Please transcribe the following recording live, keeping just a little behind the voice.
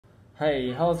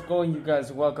Hey, how's it going, you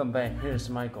guys? Welcome back. Here's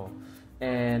Michael,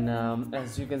 and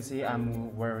as you can see,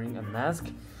 I'm wearing a mask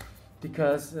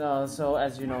because so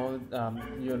as you know,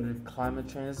 the climate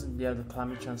change, the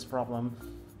climate change problem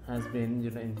has been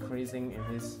increasing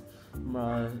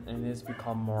and it's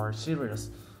become more serious.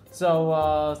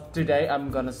 So today I'm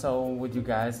gonna show with you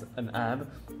guys an app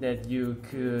that you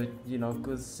could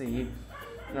see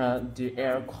the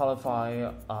air qualify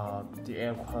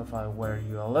where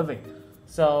you are living.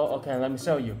 So okay, let me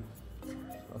show you.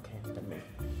 Okay, let me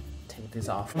take this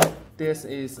off. This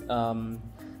is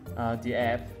the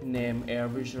app named Air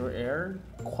Visual Air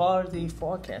Quality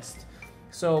Forecast.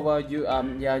 So you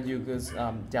could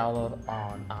download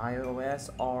on iOS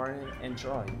or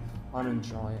Android. On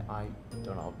Android I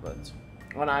don't know, but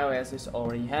on iOS it's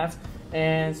already have.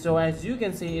 And so as you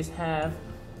can see, it have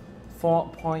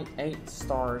 4.8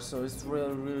 stars, so it's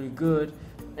really good.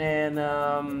 And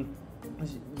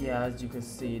yeah, as you can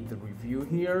see the review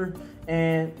here,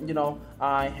 and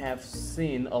I have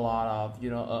seen a lot of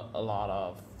a lot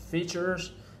of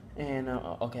features, and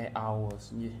okay, I will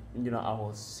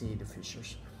see the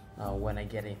features when I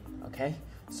get in. Okay,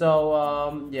 so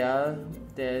yeah,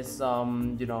 there's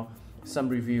some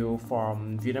review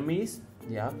from Vietnamese,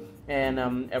 yeah, and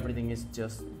everything is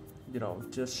just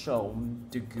just show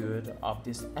the good of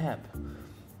this app.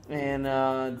 And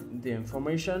the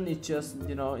information is just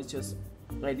it's just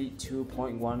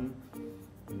 82.1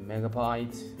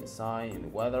 megabyte size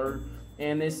and weather,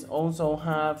 and it's also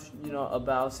have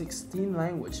about 16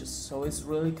 languages, so it's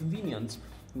really convenient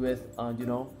with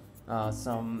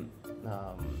some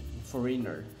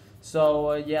foreigner.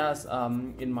 So yes,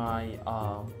 in my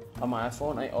on my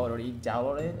iPhone I already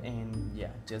downloaded, and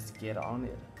yeah, just get on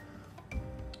it.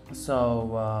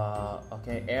 So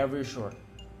okay, every short.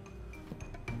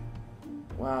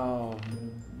 Wow,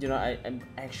 I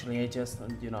just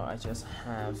I just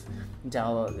have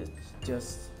downloaded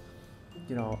just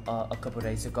a couple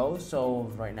days ago. So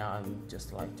right now I'm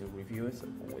just like to review it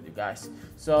with you guys.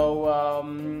 So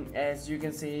as you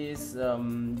can see, it's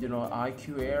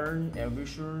IQ air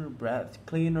visual, breath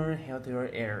cleaner, healthier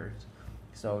air.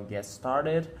 So get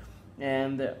started,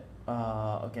 and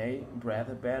okay,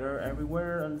 breathe better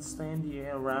everywhere, understand the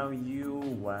air around you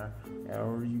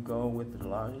wherever you go with the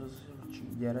largest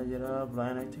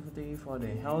blind activity for the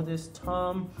healthiest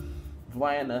time.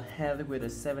 Plan ahead with a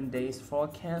 7 days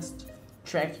forecast.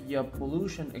 Track your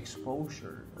pollution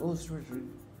exposure. Oh,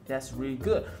 that's really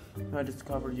good. I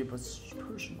discover your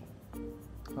personal.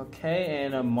 Okay,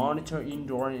 and monitor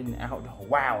indoor and outdoor.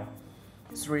 Wow,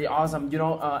 it's really awesome.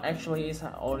 Actually, it's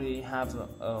already have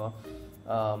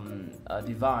a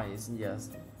device, yes,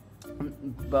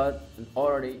 but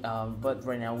but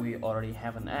right now we already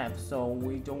have an app, so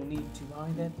we don't need to buy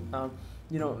that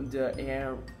the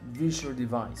air visual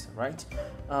device, right?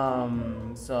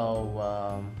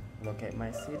 So look at my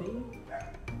city.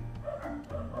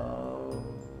 Oh,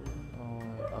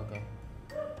 okay,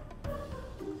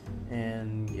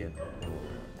 and get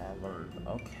alert.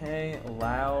 Okay,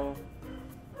 allow.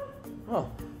 Oh,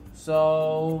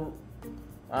 so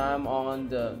I'm on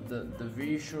the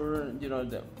visual,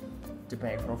 the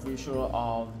background visual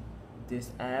of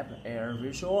this app, Air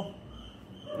Visual,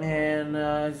 and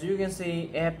as you can see,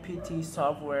 APT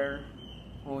software,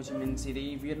 Ho Chi Minh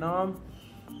City, Vietnam,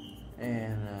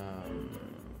 and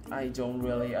I don't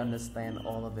really understand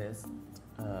all of this,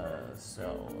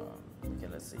 so okay,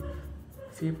 let's see,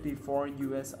 54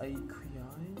 US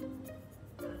AQI.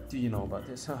 Do you know about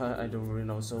this? I don't really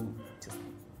know, so just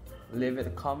leave it a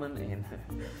comment and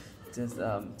just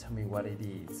tell me what it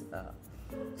is.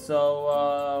 So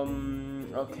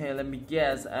okay, let me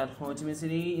guess. At Ho Chi Minh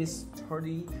City is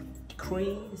 30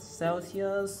 degrees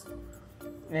Celsius,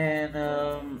 and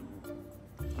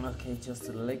okay, just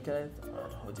look at it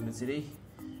at Ho Chi Minh City.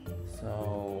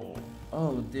 So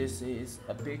oh, this is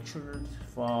a picture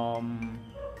from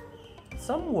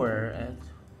somewhere at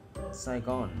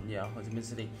Saigon, yeah, Ho Chi Minh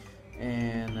City,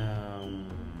 and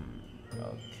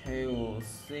okay, we'll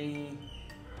see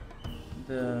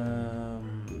the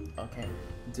okay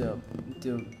the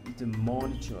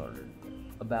monitor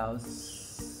about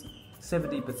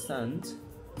 70%,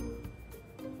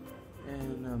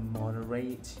 and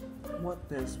moderate. What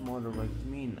does moderate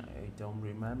mean? I don't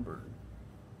remember.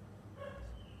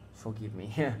 Forgive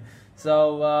me.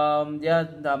 So yeah,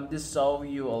 this shows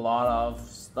you a lot of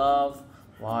stuff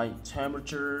like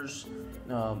temperatures,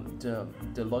 the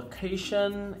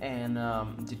location, and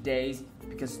the days,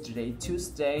 because today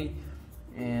Tuesday,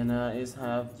 and it's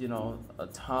have a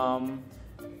time,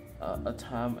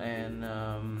 and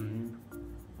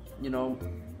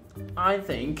I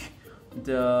think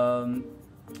the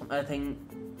I think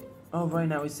Oh, right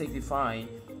now it's 65.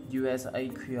 US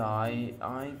AQI,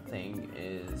 I think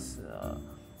is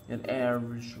an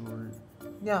average or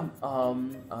yeah,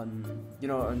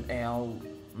 an L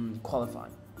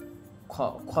qualified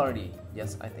quality.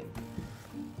 Yes, I think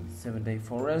 7 day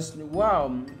forest.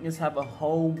 Wow, let's have a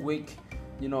whole week,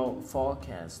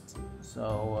 forecast.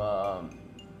 So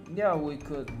yeah, we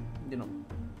could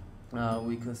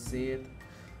see it.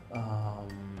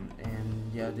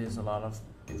 And yeah, there's a lot of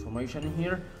information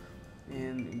here.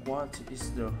 And what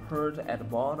is the herd at the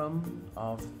bottom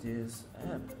of this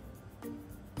app?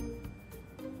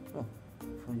 Oh,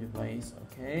 from your place,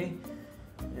 okay.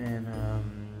 And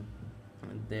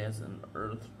there's an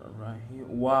earth right here.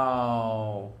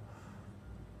 Wow,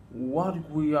 what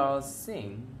we are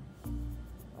seeing,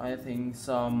 I think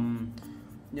some,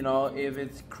 if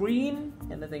it's green,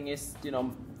 and the thing is,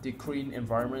 the green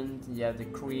environment, yeah, the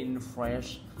green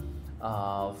fresh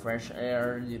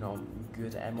air,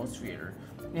 good atmosphere.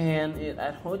 And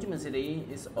at Ho Chi Minh City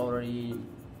is already,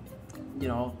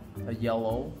 a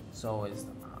yellow, so it's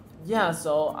yeah.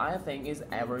 So I think it's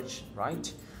average, right?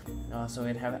 So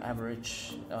it have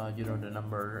average, the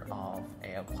number of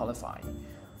air qualified.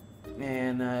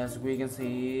 And as we can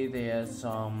see,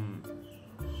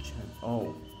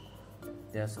 oh,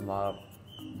 there's a lot of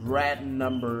red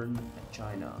number in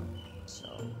China,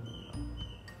 so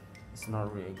it's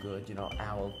not really good.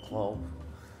 Our globe,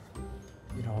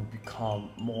 become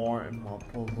more and more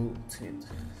polluted.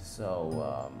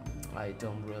 So I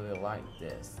don't really like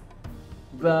this.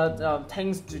 But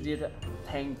thanks to this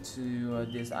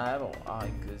app, I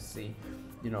could see,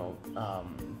 the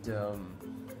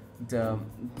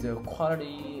the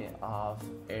quality of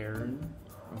air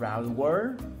around the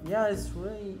world. Yeah, it's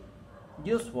really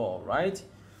useful, right?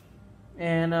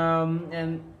 And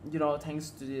thanks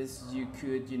to this, you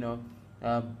could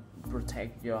uh,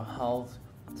 protect your health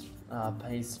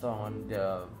based on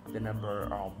the number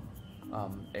of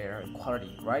air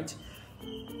quality, right?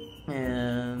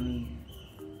 And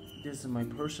this is my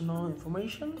personal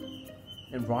information.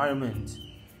 Environment,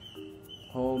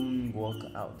 home, work,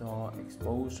 outdoor,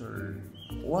 exposure.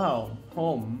 Wow,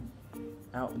 home,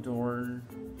 outdoor,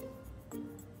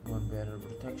 one better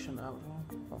protection outdoor.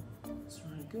 Oh, it's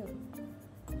really good.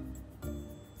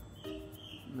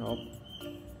 Nope.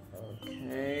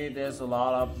 Okay, there's a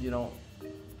lot of a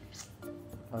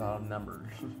lot of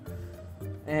numbers.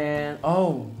 And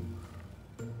oh,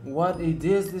 what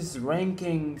is this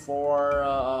ranking for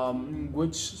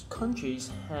which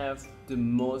countries have the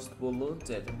most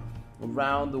polluted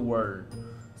around the world?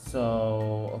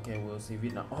 So okay, we'll see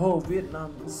Vietnam. Oh,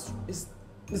 Vietnam is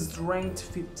ranked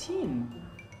 15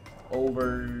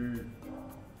 over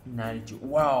 92.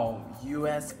 Wow,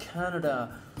 US, Canada.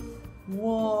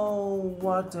 Whoa,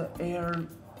 what the air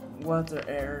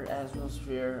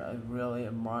atmosphere. I really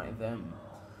admire them.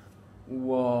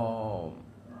 Whoa.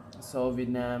 So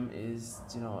Vietnam is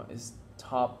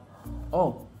top.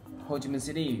 Oh, Ho Chi Minh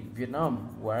City, Vietnam,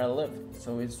 where I live.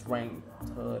 So it's ranked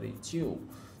 32.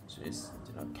 So it's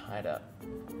kinda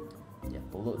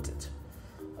polluted.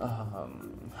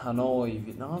 Hanoi,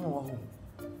 Vietnam. Oh,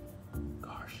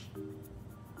 gosh,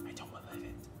 I don't believe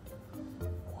it.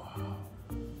 Wow.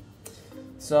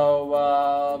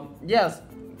 So yes,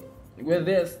 with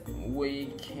this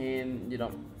we can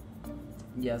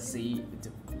see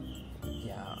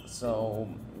so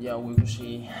yeah, we will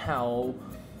see how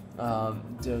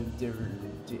the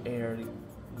air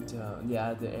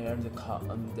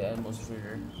the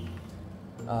atmosphere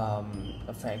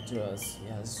affect us.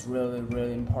 Yeah, it's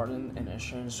really important and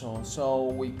essential. So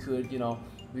we could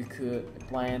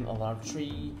plant a lot of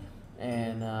tree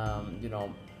and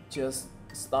just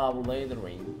stop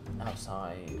littering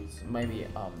outside. Maybe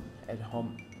at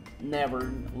home,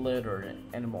 never litter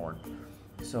anymore.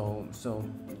 So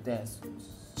that's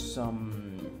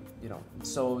some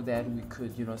so that we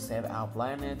could save our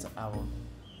planet, our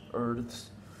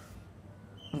earth.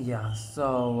 Yeah.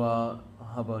 So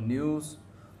how about news?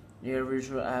 Air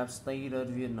visual app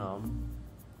stated Vietnam.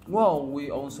 Well,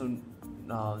 we also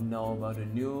know about the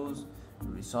news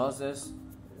resources.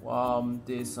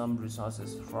 There's some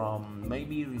resources from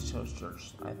maybe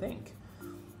researchers, I think.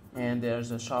 And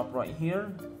there's a shop right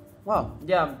here. Wow,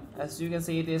 yeah, as you can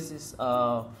see, this is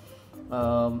IQ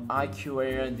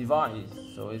Air device,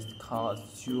 so it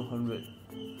costs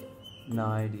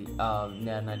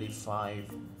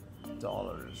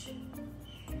 $295.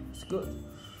 It's good.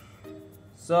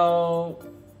 So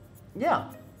yeah,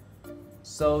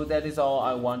 so that is all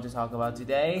I want to talk about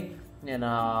today. And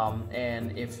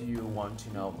if you want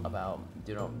to know about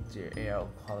the air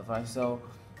qualify, so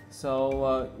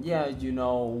yeah,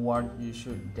 what you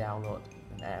should download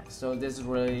app. So this is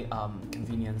really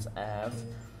convenience app.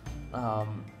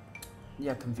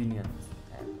 Yeah, convenient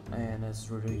app, and it's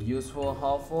really useful,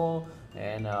 helpful,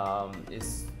 and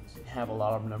it's have a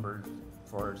lot of numbers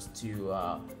for us to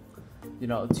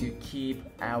to keep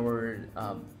our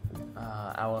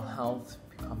health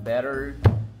become better.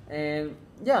 And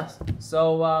yes,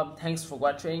 so thanks for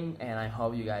watching, and I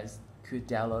hope you guys could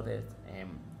download it and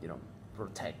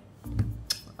protect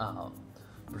uh,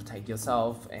 protect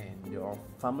yourself and your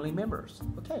family members.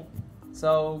 Okay,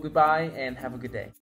 so goodbye and have a good day.